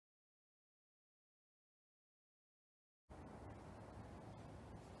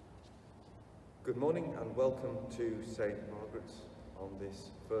Good morning and welcome to St. Margaret's on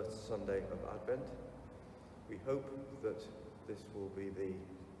this first Sunday of Advent. We hope that this will be the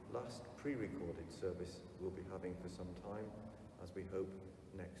last pre-recorded service we'll be having for some time, as we hope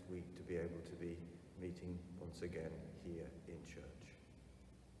next week to be able to be meeting once again here in church.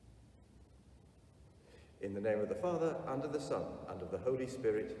 In the name of the Father, and of the Son, and of the Holy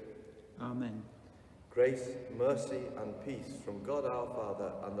Spirit. Amen. Grace, mercy, and peace from God our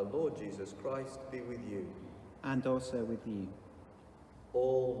Father and the Lord Jesus Christ be with you. And also with you.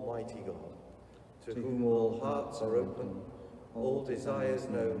 Almighty God, to whom all hearts are open, all desires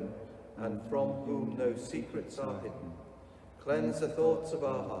known, and from whom no secrets are hidden, cleanse the thoughts of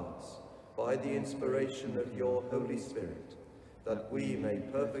our hearts by the inspiration of your Holy Spirit, that we may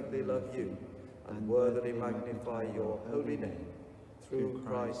perfectly love you and worthily magnify your holy name, through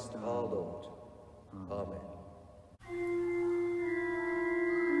Christ our Lord. Amen.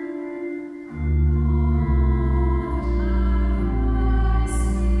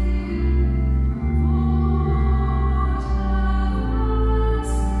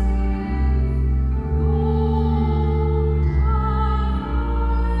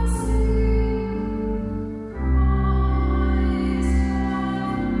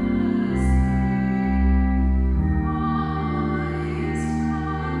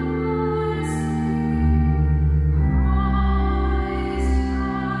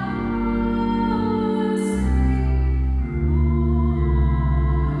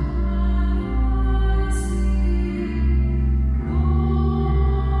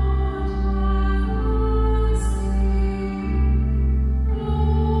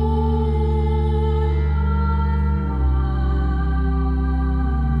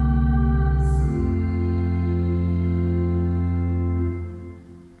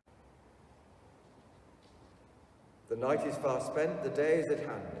 The night is far spent, the day is at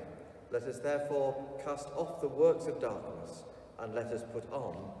hand. Let us therefore cast off the works of darkness, and let us put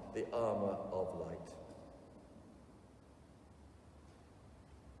on the armour of light.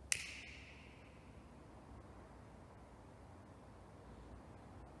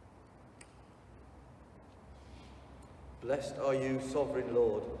 Blessed are you, sovereign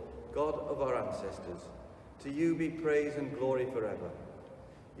Lord, God of our ancestors. To you be praise and glory forever.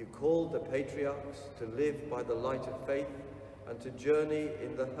 You called the patriarchs to live by the light of faith and to journey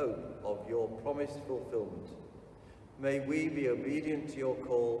in the hope of your promised fulfillment. May we be obedient to your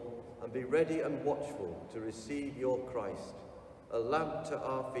call and be ready and watchful to receive your Christ, a lamp to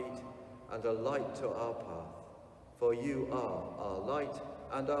our feet and a light to our path. For you are our light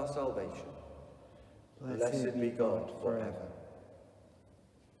and our salvation. Blessed be God forever.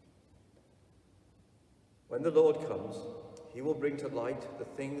 When the Lord comes, he will bring to light the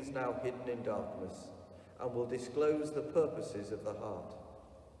things now hidden in darkness, and will disclose the purposes of the heart.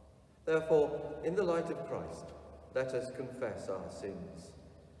 Therefore, in the light of Christ, let us confess our sins.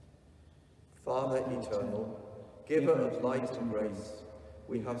 Father eternal, giver of light and grace,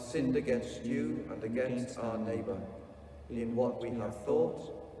 we have sinned against you and against our neighbour, in what we have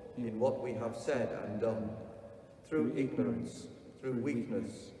thought, in what we have said and done, through ignorance, through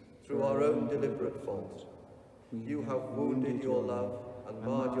weakness, through our own deliberate fault. You have wounded your love and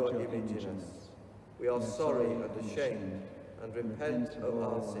marred your image in us. We are sorry and ashamed and repent of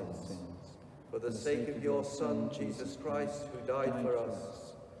our sins. For the sake of your Son, Jesus Christ, who died for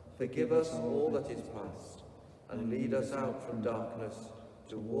us, forgive us all that is past and lead us out from darkness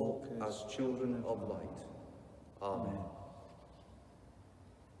to walk as children of light. Amen.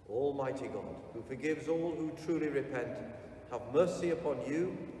 Almighty God, who forgives all who truly repent, have mercy upon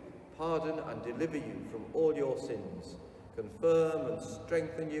you, pardon and deliver you from all your sins, confirm and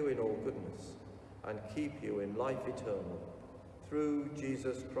strengthen you in all goodness, and keep you in life eternal, through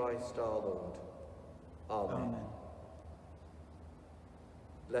Jesus Christ our Lord. Amen. Amen.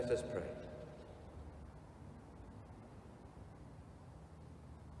 Let us pray.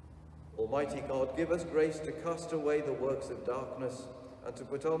 Almighty God, give us grace to cast away the works of darkness and to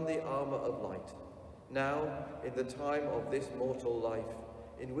put on the armour of light, now in the time of this mortal life,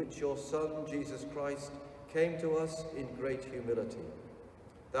 in which your Son, Jesus Christ, came to us in great humility,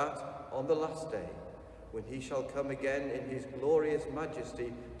 that on the last day, when he shall come again in his glorious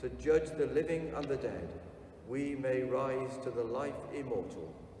majesty to judge the living and the dead, we may rise to the life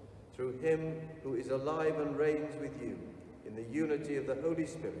immortal, through him who is alive and reigns with you, in the unity of the Holy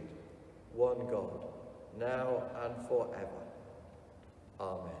Spirit, one God, now and forever.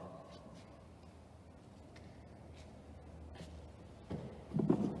 Amen.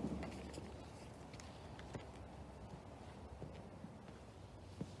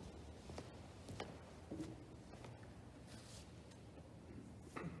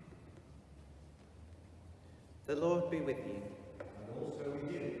 The Lord be with you. And also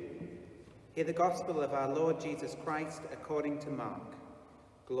with you. Hear the gospel of our Lord Jesus Christ according to Mark.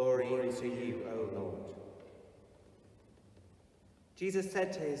 Glory to you, O Lord. Jesus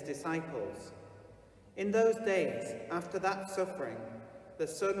said to his disciples, "In those days, after that suffering, the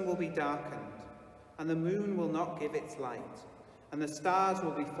sun will be darkened, and the moon will not give its light, and the stars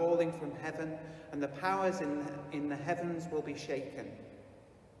will be falling from heaven, and the powers in the heavens will be shaken.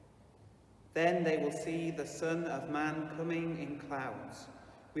 Then they will see the Son of Man coming in clouds,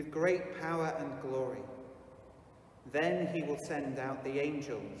 with great power and glory. Then he will send out the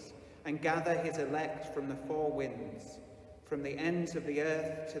angels and gather his elect from the four winds, from the ends of the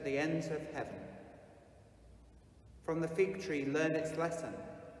earth to the ends of heaven. From the fig tree learn its lesson.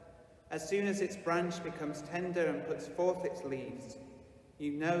 As soon as its branch becomes tender and puts forth its leaves,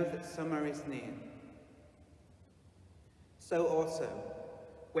 you know that summer is near. So also,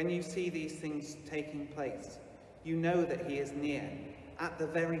 when you see these things taking place, you know that he is near, at the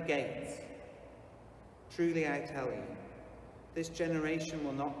very gates. Truly I tell you, this generation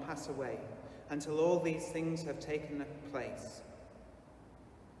will not pass away until all these things have taken place.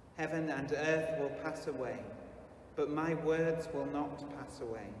 Heaven and earth will pass away, but my words will not pass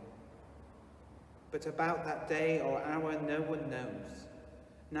away. But about that day or hour no one knows,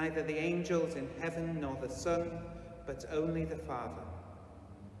 neither the angels in heaven nor the Son, but only the Father.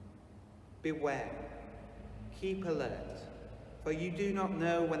 Beware, keep alert, for you do not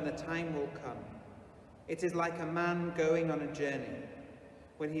know when the time will come. It is like a man going on a journey,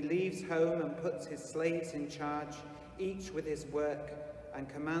 when he leaves home and puts his slaves in charge, each with his work, and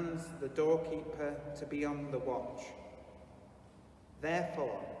commands the doorkeeper to be on the watch.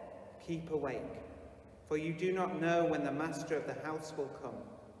 Therefore, keep awake, for you do not know when the master of the house will come,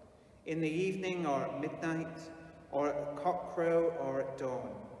 in the evening or at midnight, or at cockcrow or at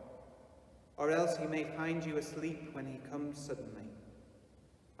dawn. Or else he may find you asleep when he comes suddenly.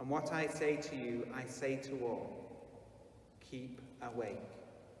 And what I say to you, I say to all, keep awake."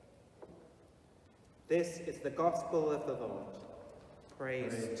 This is the gospel of the Lord.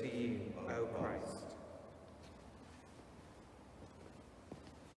 Praise to you, O Christ.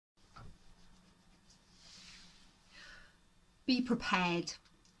 Be prepared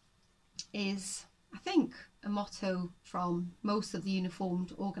is, I think, a motto from most of the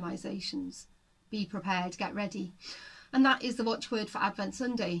uniformed organisations. Be prepared, get ready. And that is the watchword for Advent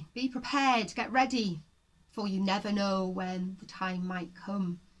Sunday. Be prepared, get ready, for you never know when the time might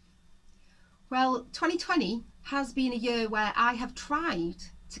come. Well, 2020 has been a year where I have tried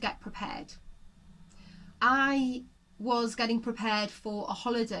to get prepared. I was getting prepared for a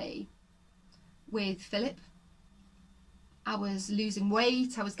holiday with Philip. I was losing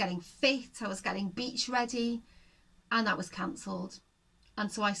weight, I was getting fit, I was getting beach ready, and that was cancelled.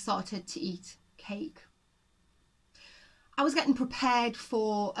 And so I started to eat cake. I was getting prepared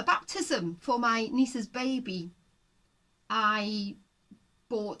for a baptism for my niece's baby. I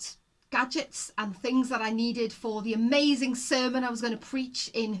bought gadgets and things that I needed for the amazing sermon I was going to preach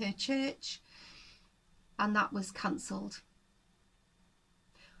in her church, and that was cancelled.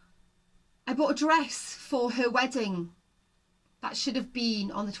 I bought a dress for her wedding that should have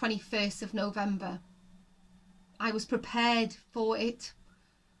been on the 21st of November. I was prepared for it,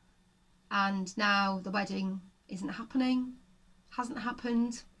 and now the wedding isn't happening, hasn't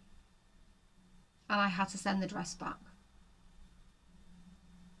happened, and I had to send the dress back.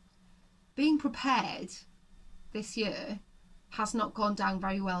 Being prepared this year has not gone down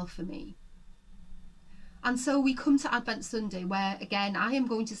very well for me. And so we come to Advent Sunday, where again I am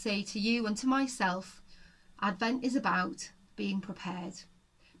going to say to you and to myself, Advent is about being prepared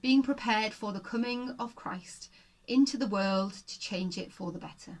for the coming of Christ into the world to change it for the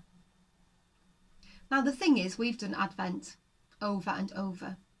better. Now the thing is, we've done Advent over and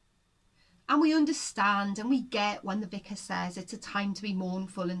over, and we understand and we get when the vicar says it's a time to be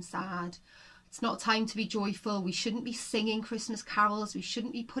mournful and sad. It's not time to be joyful. We shouldn't be singing Christmas carols. We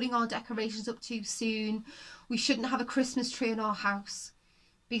shouldn't be putting our decorations up too soon. We shouldn't have a Christmas tree in our house,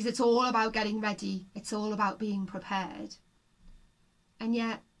 because it's all about getting ready. It's all about being prepared. And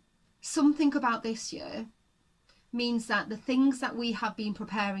yet, something about this year means that the things that we have been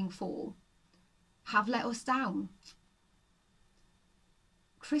preparing for have let us down.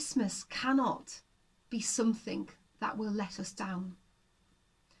 Christmas cannot be something that will let us down.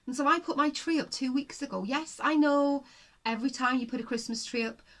 And so I put my tree up 2 weeks ago. Yes, I know every time you put a Christmas tree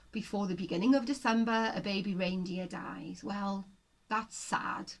up before the beginning of December, a baby reindeer dies. Well, that's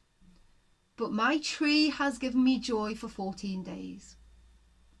sad. But my tree has given me joy for 14 days.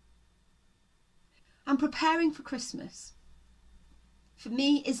 I'm preparing for Christmas, for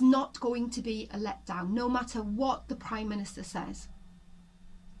me, is not going to be a letdown, no matter what the Prime Minister says.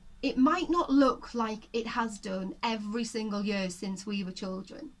 It might not look like it has done every single year since we were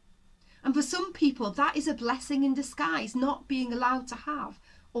children. And for some people, that is a blessing in disguise, not being allowed to have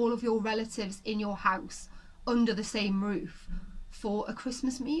all of your relatives in your house under the same roof for a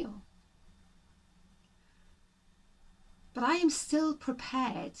Christmas meal. But I am still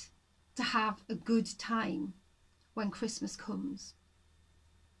prepared to have a good time when Christmas comes.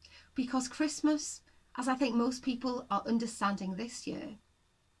 Because Christmas, as I think most people are understanding this year,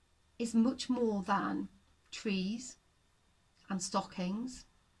 is much more than trees and stockings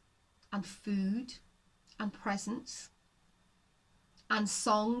and food and presents and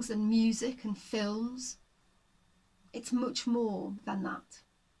songs and music and films. It's much more than that.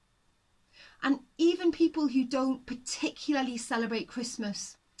 And even people who don't particularly celebrate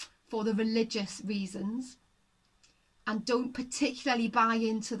Christmas for the religious reasons and don't particularly buy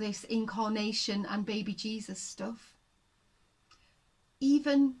into this incarnation and baby Jesus stuff,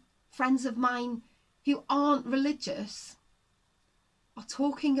 even friends of mine who aren't religious are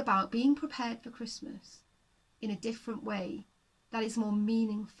talking about being prepared for Christmas in a different way that is more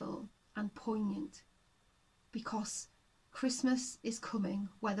meaningful and poignant, because Christmas is coming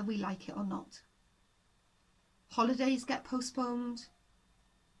whether we like it or not. Holidays get postponed,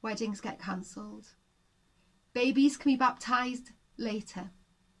 weddings get cancelled, babies can be baptised later,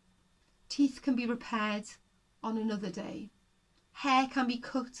 teeth can be repaired on another day, hair can be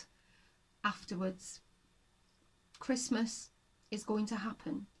cut afterwards. Christmas is going to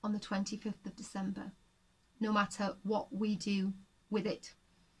happen on the 25th of December, no matter what we do with it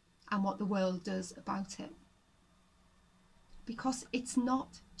and what the world does about it. Because it's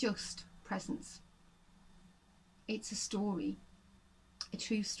not just presents. It's a story, a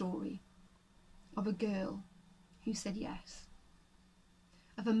true story, of a girl who said yes,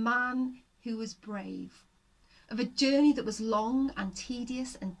 of a man who was brave, of a journey that was long and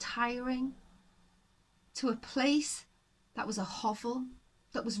tedious and tiring, to a place that was a hovel,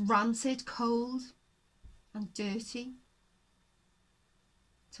 that was rancid, cold and dirty,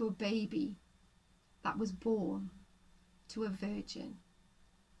 to a baby that was born to a virgin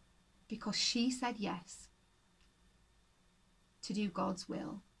because she said yes to do God's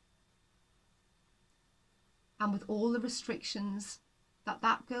will. And with all the restrictions that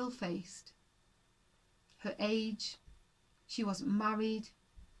that girl faced, her age, she wasn't married,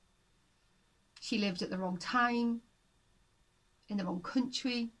 she lived at the wrong time, in the wrong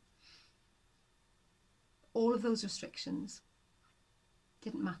country, all of those restrictions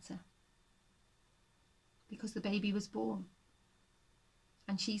didn't matter, because the baby was born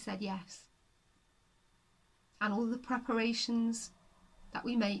and she said yes. And all the preparations that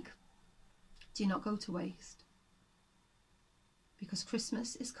we make do not go to waste, because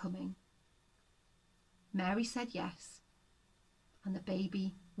Christmas is coming. Mary said yes, and the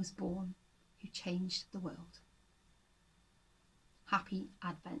baby was born who changed the world. Happy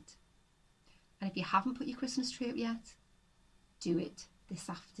Advent. And if you haven't put your Christmas tree up yet, do it this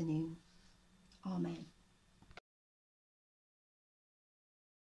afternoon. Amen.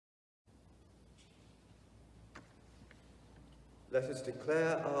 Let us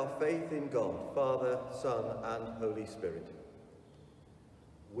declare our faith in God, Father, Son, and Holy Spirit.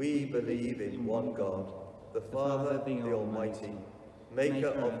 We believe in one God, the Father, the Almighty, maker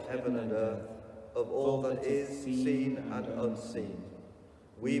of heaven and earth, of all that is seen and unseen.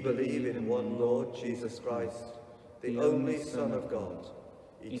 We believe in one Lord Jesus Christ, the only Son of God,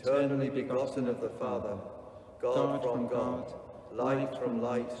 eternally begotten of the Father, God from God, light from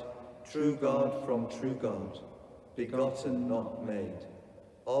light, true God from true God, begotten, not made,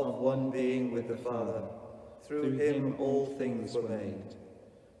 of one being with the Father. Through him all things were made.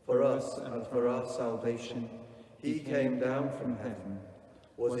 For us and for our salvation, he came down from heaven,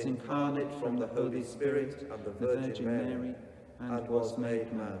 was incarnate from the Holy Spirit and the Virgin Mary, and was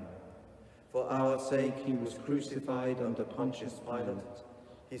made man. For our sake he was crucified under Pontius Pilate.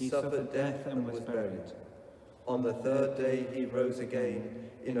 He suffered death and was buried. On the third day he rose again,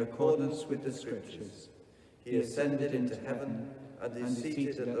 in accordance with the Scriptures. He ascended into heaven and is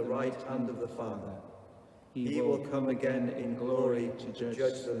seated at the right hand of the Father. He will come again in glory to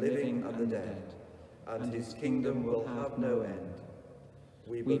judge the living and the dead, and his kingdom will have no end.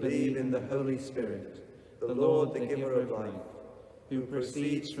 We believe in the Holy Spirit, the Lord, the giver of life, who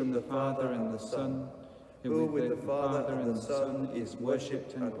proceeds from the Father and the Son, who with the Father and the Son is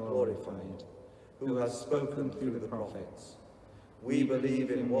worshipped and glorified, who has spoken through the prophets. We believe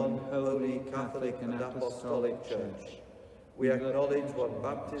in one holy, Catholic and Apostolic Church. We acknowledge one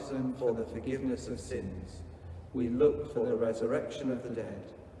baptism for the forgiveness of sins. we look for the resurrection of the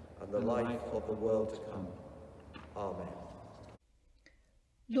dead and the life of the world to come. Amen.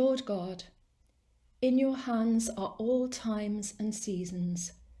 Lord God, in your hands are all times and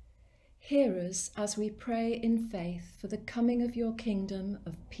seasons. Hear us as we pray in faith for the coming of your kingdom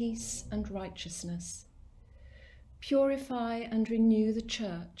of peace and righteousness. Purify and renew the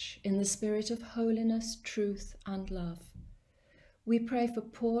Church in the spirit of holiness, truth and love. We pray for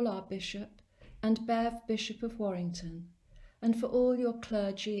Paul, our Bishop, and Bev, Bishop of Warrington, and for all your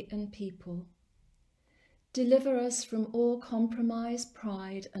clergy and people. Deliver us from all compromise,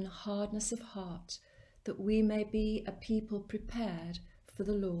 pride and hardness of heart, that we may be a people prepared for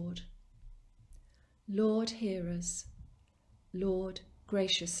the Lord. Lord, hear us. Lord,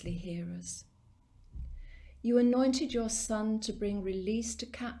 graciously hear us. You anointed your Son to bring release to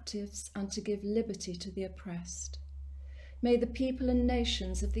captives and to give liberty to the oppressed. May the people and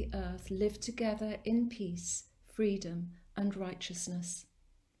nations of the earth live together in peace, freedom and righteousness.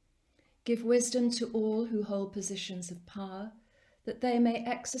 Give wisdom to all who hold positions of power, that they may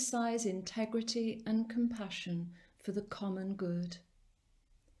exercise integrity and compassion for the common good.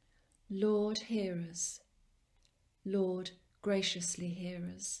 Lord, hear us. Lord, graciously hear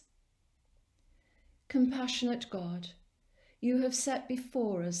us. Compassionate God, you have set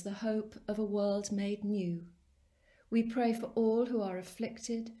before us the hope of a world made new. We pray for all who are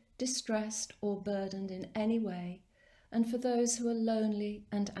afflicted, distressed or burdened in any way, and for those who are lonely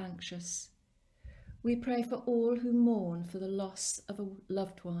and anxious. We pray for all who mourn for the loss of a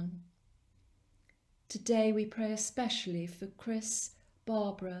loved one. Today we pray especially for Chris,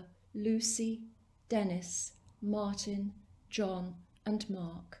 Barbara, Lucy, Dennis, Martin, John and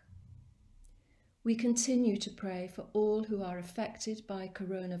Mark. We continue to pray for all who are affected by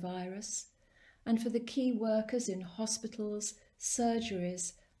coronavirus and for the key workers in hospitals,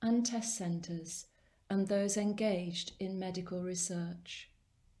 surgeries and test centres and those engaged in medical research.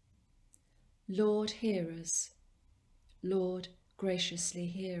 Lord, hear us. Lord, graciously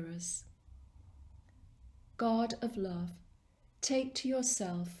hear us. God of love, take to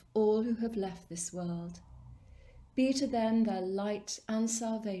yourself all who have left this world. Be to them their light and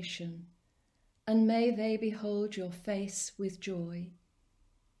salvation, and may they behold your face with joy.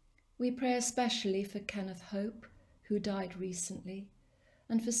 We pray especially for Kenneth Hope, who died recently,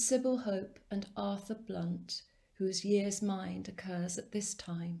 and for Sybil Hope and Arthur Blunt, whose year's mind occurs at this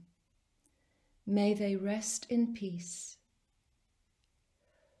time. May they rest in peace.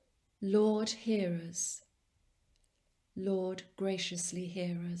 Lord, hear us. Lord, graciously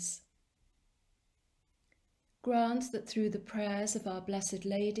hear us. Grant that through the prayers of our Blessed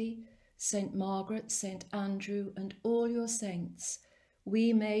Lady, Saint Margaret, Saint Andrew, and all your saints,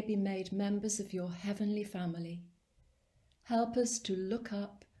 we may be made members of your heavenly family. Help us to look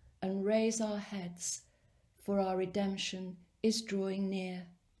up and raise our heads, for our redemption is drawing near.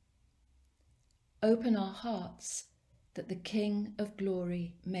 Open our hearts, that the King of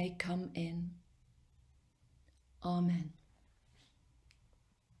glory may come in. Amen.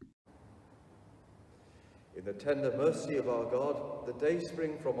 In the tender mercy of our God, the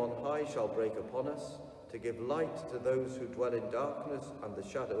dayspring from on high shall break upon us, to give light to those who dwell in darkness and the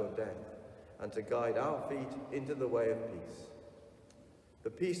shadow of death, and to guide our feet into the way of peace. The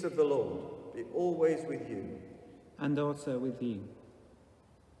peace of the Lord be always with you. And also with you.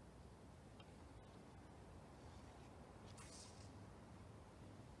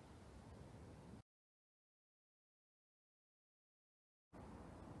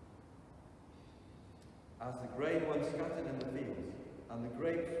 As the grain once scattered in the fields, and the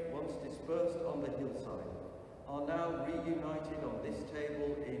grapes once dispersed on the hillside, are now reunited on this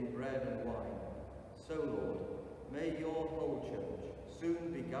table in bread and wine, so, Lord, may your whole church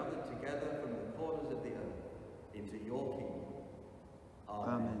soon be gathered together from the corners of the earth into your kingdom.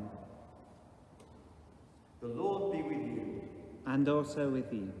 Amen. The Lord be with you. And also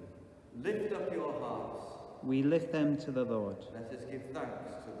with you. Lift up your hearts. We lift them to the Lord. Let us give thanks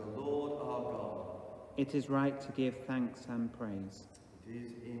to the Lord our God. It is right to give thanks and praise. It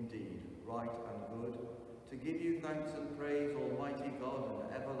is indeed right and good to give you thanks and praise, Almighty God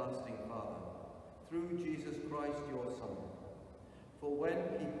and everlasting Father, through Jesus Christ your Son. For when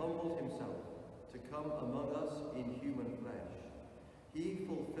he humbled himself to come among us in human flesh, he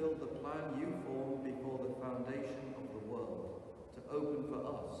fulfilled the plan you formed before the foundation of the world, to open for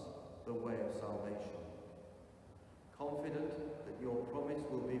us the way of salvation. Confident that your promise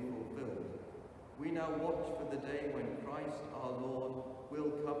will be fulfilled, we now watch for the day when Christ our Lord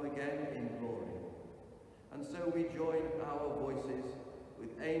will come again in glory. And so we join our voices with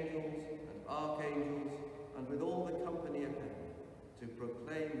angels and archangels and with all the company of heaven to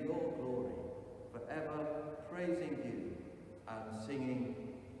proclaim your glory, forever praising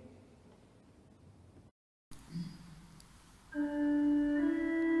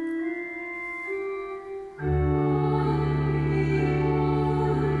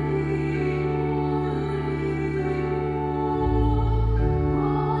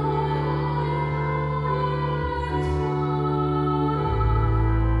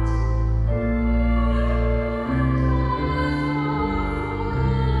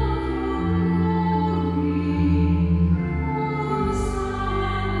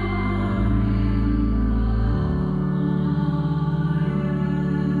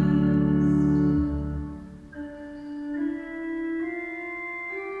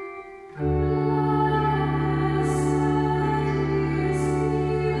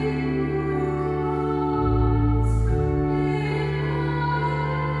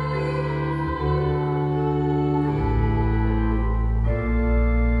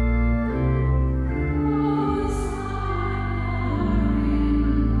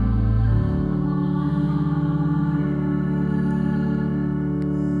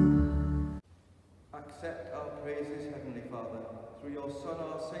your Son,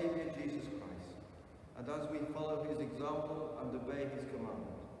 our Saviour, Jesus Christ, and as we follow his example and obey his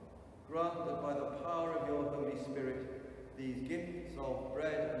commandment, grant that by the power of your Holy Spirit, these gifts of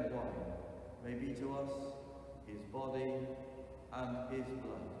bread and wine may be to us his body and his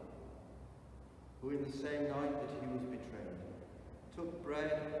blood, who in the same night that he was betrayed, took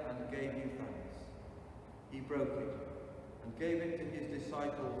bread and gave you thanks. He broke it and gave it to his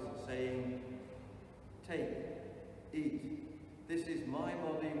disciples, saying, "Take, eat, this is my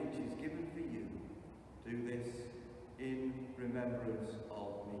body which is given for you. Do this in remembrance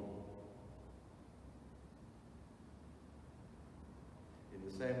of me." In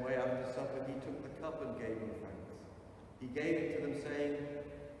the same way, after supper, he took the cup and gave you thanks. He gave it to them, saying,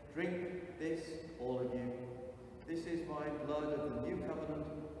 "Drink this, all of you. This is my blood of the new covenant,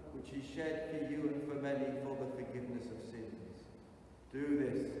 which is shed for you and for many for the forgiveness of sins. Do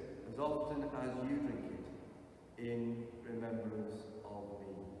this as often as you drink it in remembrance of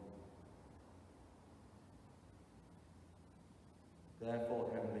me."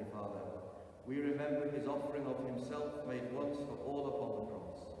 Therefore, Heavenly Father, we remember his offering of himself made once for all upon the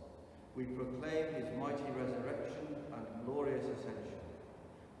cross. We proclaim his mighty resurrection and glorious ascension.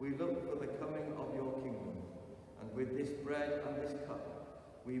 We look for the coming of your kingdom, and with this bread and this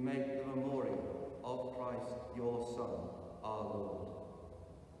cup, we make the memorial of Christ, your Son, our Lord.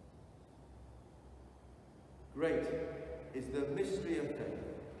 Great is the mystery of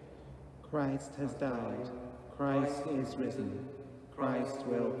faith. Christ has died. Christ is risen. Christ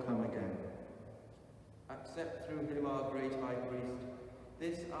will come again. Accept through him, our great high priest,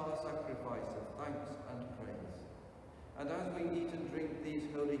 this our sacrifice of thanks and praise. And as we eat and drink these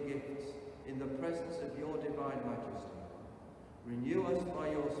holy gifts in the presence of your divine majesty, renew us by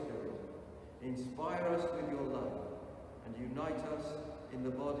your Spirit, inspire us with your love, and unite us in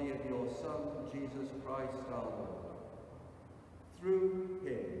the body of your Son, Jesus Christ our Lord. Through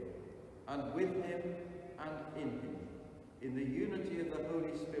him, and with him, and in him, in the unity of the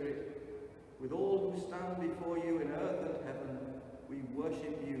Holy Spirit, with all who stand before you in earth and heaven, we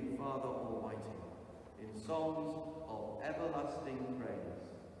worship you, Father Almighty, in songs of everlasting praise.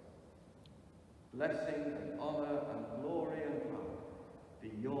 Blessing and honour and glory and power be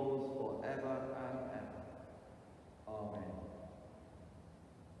yours forever and ever. Amen.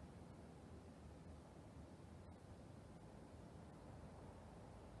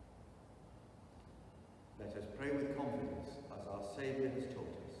 Let us pray with confidence as our Saviour has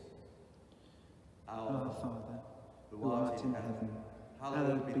taught us. Our Father, who art in heaven,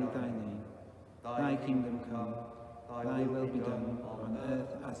 hallowed be thy name. Thy kingdom come, thy will be done on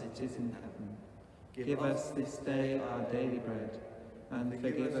earth as it is in heaven. Give us this day our daily bread, and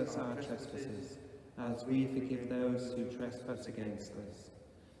forgive us our trespasses, as we forgive those who trespass against us.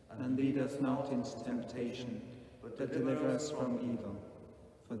 And lead us not into temptation, but deliver us from evil.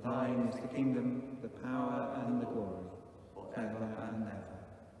 For thine is the kingdom, the power, and the glory, forever and ever.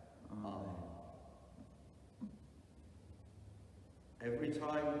 Amen. Every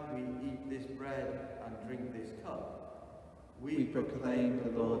time we eat this bread and drink this cup, we proclaim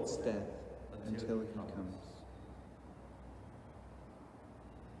the Lord's death until he comes.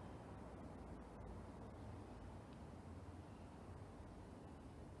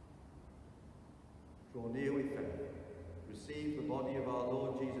 Draw near with faith. Receive the body of our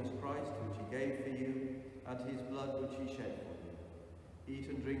Lord Jesus Christ, which he gave for you, and his blood which he shed for you. Eat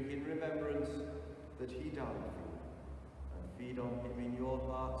and drink in remembrance that he died for you, and feed on him in your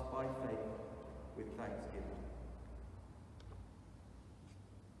hearts by faith with thanksgiving.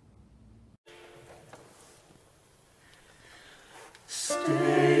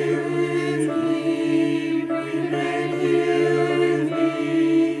 Stay with me, remain here with me,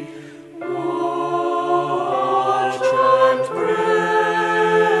 watch and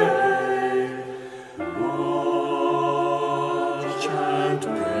pray, watch and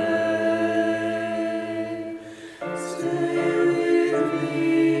pray. Stay with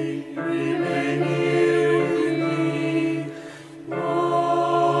me, remain here with me.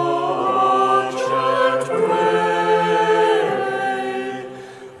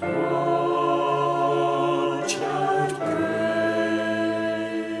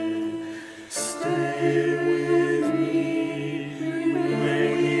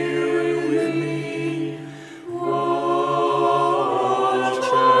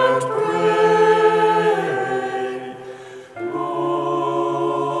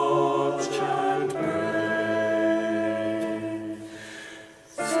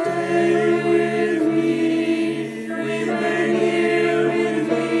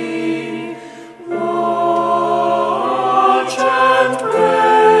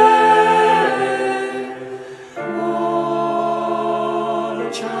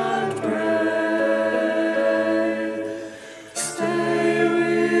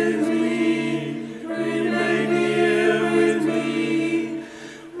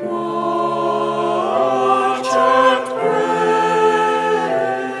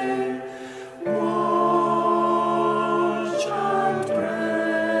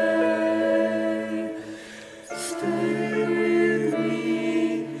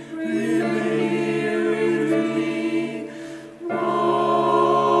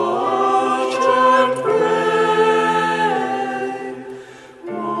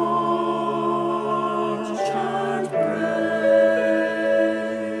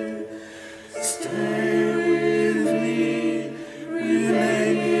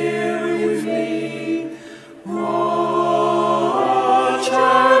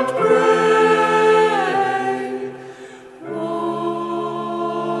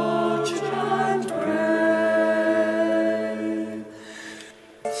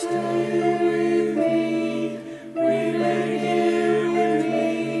 Stay with me, remain here with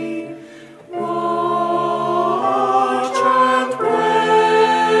me. Watch and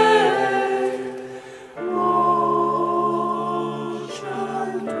pray. Watch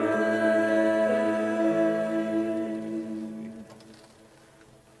and pray.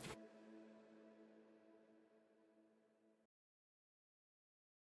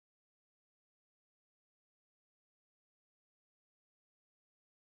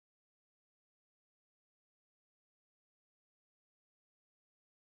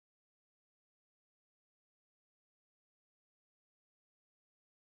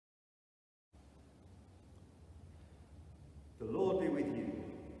 The Lord be with you.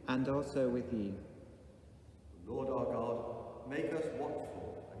 And also with you. Lord our God, make us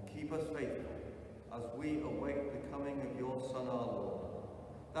watchful and keep us faithful as we await the coming of your Son our Lord,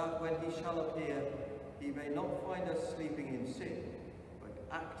 that when he shall appear, he may not find us sleeping in sin, but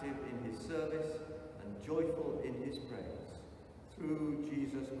active in his service and joyful in his praise. Through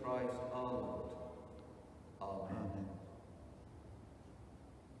Jesus Christ our Lord. Amen.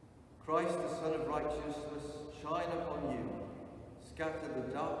 Christ, the Son of righteousness, shine upon you, scatter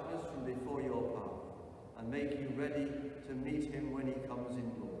the darkness from before your path, and make you ready to meet him when he comes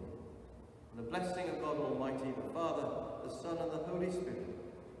in glory. And the blessing of God Almighty, the Father, the Son, and the Holy Spirit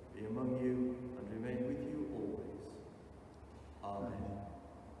be among you and remain with you always. Amen.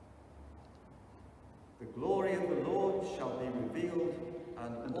 The glory of the Lord shall be revealed,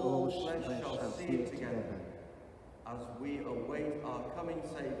 and all flesh shall see it together. As we await our coming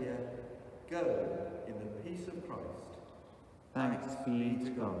Saviour, go in the peace of Christ. Thanks be to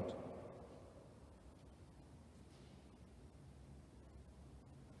God.